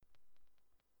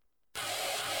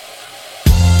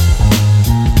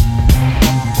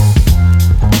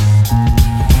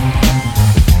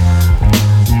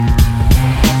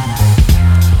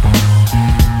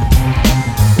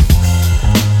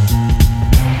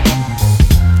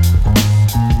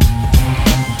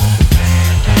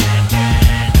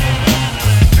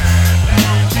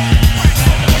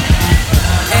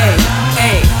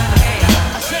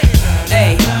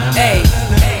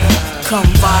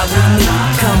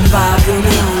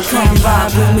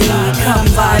vibe with me, come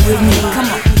vibe with me, come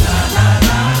on.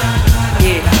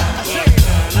 Yeah.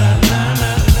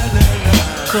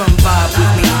 Come vibe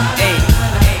with me, ayy.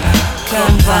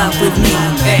 Come vibe with me,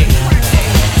 ayy.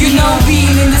 You know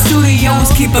being in the studio is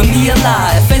keeping me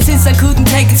alive. And since I couldn't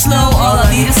take it slow, all I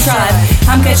need is strive.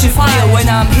 I'm catching fire when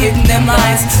I'm hitting them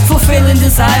lines, fulfilling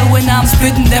desire when I'm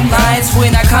spitting them lines.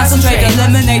 When I concentrate,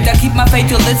 eliminate, I keep my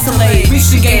faith till it's delayed. Reach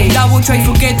the gate, I won't trade,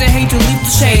 forget the hate to leave the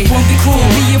shade. Won't be cruel,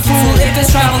 be a fool, if there's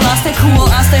travel I'll stay cool.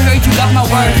 I'll stay hurt, you got my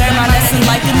word, learn my lesson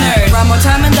like a nerd. Rhyme more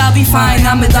time and I'll be fine,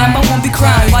 I'm a dime but won't be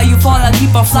crying. While you fall I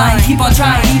keep on flying, keep on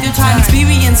trying. Either time,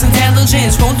 experience,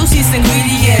 intelligence, roll those these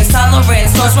ingredients.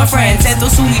 Tolerance, towards my friends, and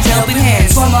those who need helping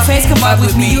hands. For my face, come vibe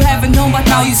with me, you haven't known but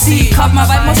now you see. Caught my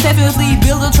vibe most definitely,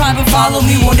 build a tribe and follow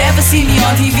me. Won't ever see me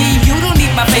on TV, you don't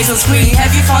need my face on screen.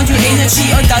 Have you found your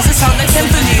energy or does it sound like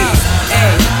symphony?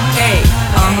 Ay, ay,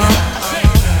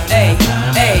 ay,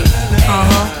 ay,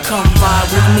 come vibe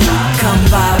with me, come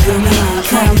vibe with me,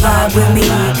 come vibe with me,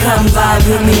 come vibe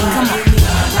with me, come on.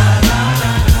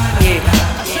 Yeah.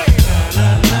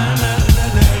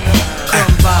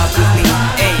 Come vibe with me,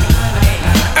 ay.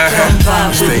 Come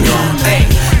vibe with me, ay.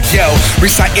 Yo,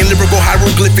 reciting lyrical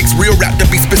hieroglyphics, real rap to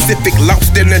be specific.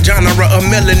 Lost in the genre of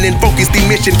melanin, focused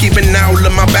emission, keeping all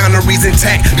of my boundaries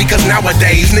intact. Because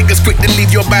nowadays, niggas quick to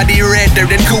leave your body redder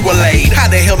than Kool-Aid.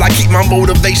 How the hell I keep my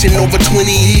motivation over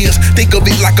 20 years? Think of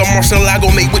it like a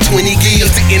Murcielago made with 20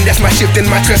 gears. Sitting, that's my shift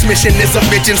and my transmission is a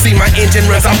bitch. And see my engine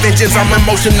runs off engines, I'm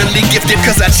emotionally gifted.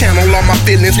 Cause I channel all my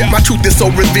feelings, my truth is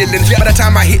so revealing. By the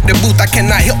time I hit the booth, I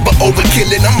cannot help but overkill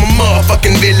it. I'm a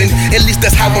motherfucking villain, at least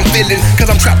that's how I'm feeling.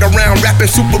 Cause I'm trapped around rapping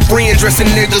super brand, dressing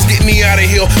niggas, get me out of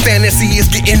here. Fantasy is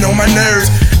getting on my nerves.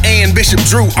 And Bishop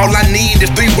Drew, all I need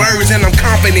is 3 words and I'm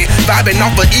confident. Vibing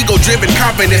off of ego-driven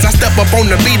confidence. I step up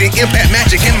on the beat and impact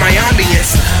magic in my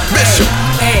ambience. Bishop.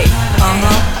 Hey,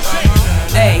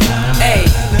 hey, hey,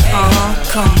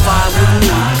 come vibe with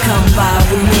me, come vibe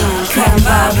with me, come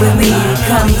vibe with me,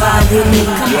 come vibe with me,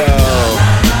 come on.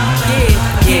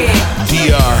 Yeah,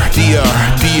 yeah.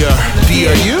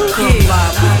 DRU? Come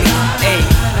vibe with me, hey.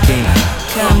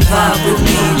 Come vibe with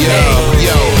me,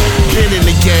 Yo, been in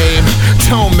the game,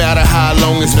 don't matter how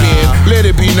long it's been. Let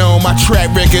it be known, my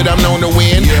track record, I'm known to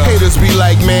win. Haters be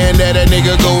like, man, that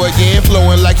nigga go again.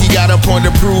 Flowing like he got a point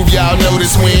to prove, y'all know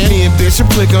this win. Me and Bishop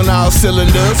click on all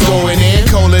cylinders, going in,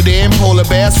 colder than polar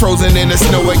bears, frozen in the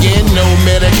snow again. No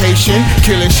medication,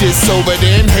 killing shit sober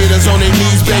then. Haters on their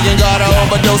knees begging God to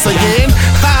overdose again.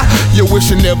 Ha, your wish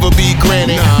will never be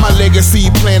granted. My legacy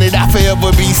planted, I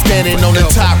forever be standing on the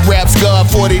top. Raps God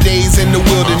 40 days in the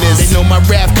wilderness. They know my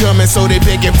rap coming, so they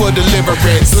begging for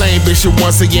deliverance. Lame Bishop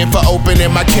once again for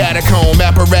opening my catacomb.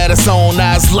 Apparatus on,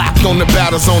 eyes locked on the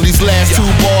battle zone. These last 2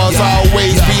 bars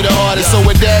always be the hardest. So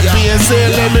with that being said,